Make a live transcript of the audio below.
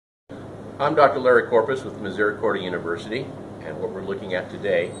I'm Dr. Larry Corpus with Misericordia University, and what we're looking at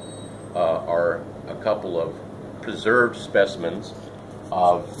today are a couple of preserved specimens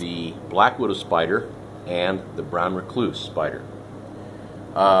of the black widow spider and the brown recluse spider.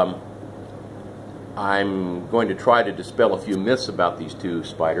 I'm going to try to dispel a few myths about these two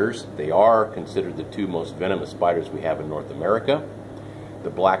spiders. They are considered the two most venomous spiders we have in North America.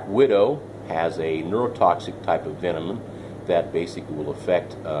 The black widow has a neurotoxic type of venom that basically will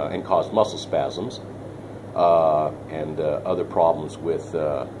affect and cause muscle spasms and other problems with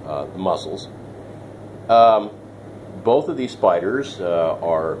the muscles. Both of these spiders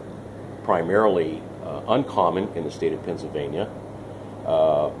are primarily uncommon in the state of Pennsylvania.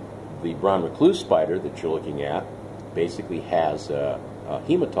 The brown recluse spider that you're looking at basically has a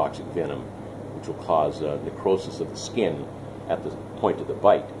hemotoxic venom which will cause necrosis of the skin at the point of the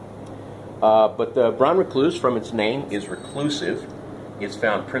bite. But the brown recluse, from its name, is reclusive. It's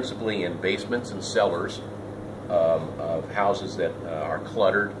found principally in basements and cellars of houses that are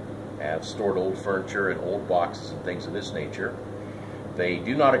cluttered, have stored old furniture and old boxes and things of this nature. They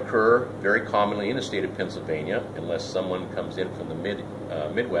do not occur very commonly in the state of Pennsylvania unless someone comes in from the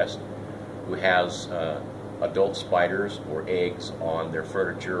Midwest who has adult spiders or eggs on their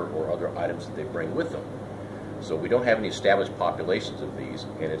furniture or other items that they bring with them. So we don't have any established populations of these,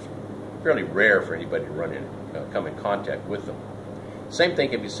 and it's fairly rare for anybody to come in contact with them. Same thing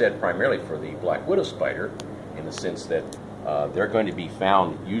can be said primarily for the black widow spider, in the sense that they're going to be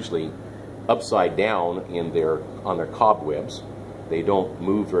found usually upside down on their cobwebs. They don't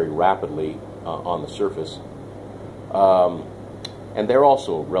move very rapidly on the surface, and they're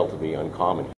also relatively uncommon.